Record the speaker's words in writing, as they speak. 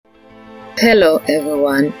Hello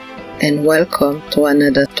everyone, and welcome to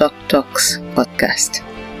another Talk Talks podcast.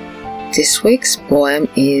 This week's poem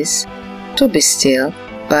is To Be Still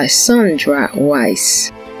by Sandra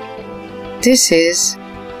Weiss. This is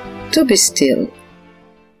To Be Still.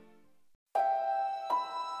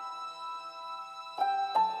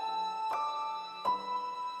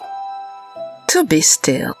 To be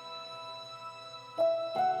still.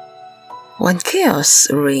 When chaos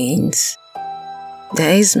reigns,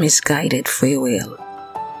 there is misguided free will.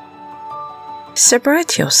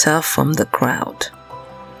 Separate yourself from the crowd.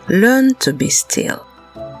 Learn to be still.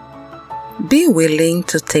 Be willing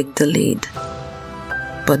to take the lead,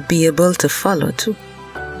 but be able to follow too.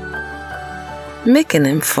 Make an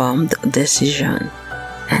informed decision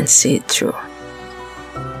and see it through.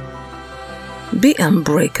 Be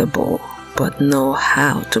unbreakable, but know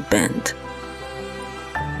how to bend.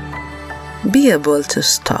 Be able to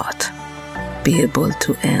start. Be able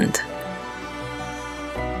to end.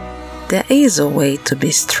 There is a way to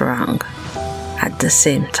be strong, at the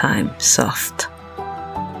same time soft.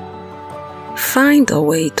 Find a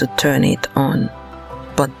way to turn it on,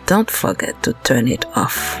 but don't forget to turn it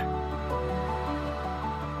off.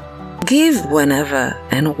 Give whenever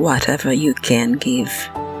and whatever you can give.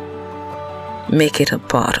 Make it a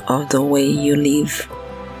part of the way you live.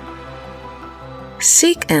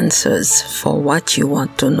 Seek answers for what you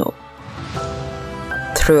want to know.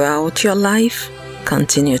 Throughout your life,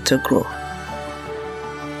 continue to grow.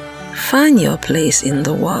 Find your place in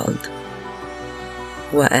the world,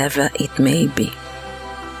 wherever it may be.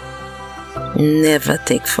 Never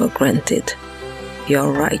take for granted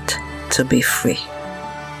your right to be free.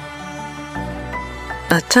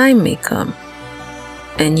 A time may come,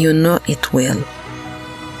 and you know it will.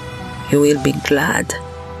 You will be glad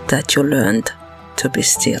that you learned to be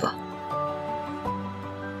still.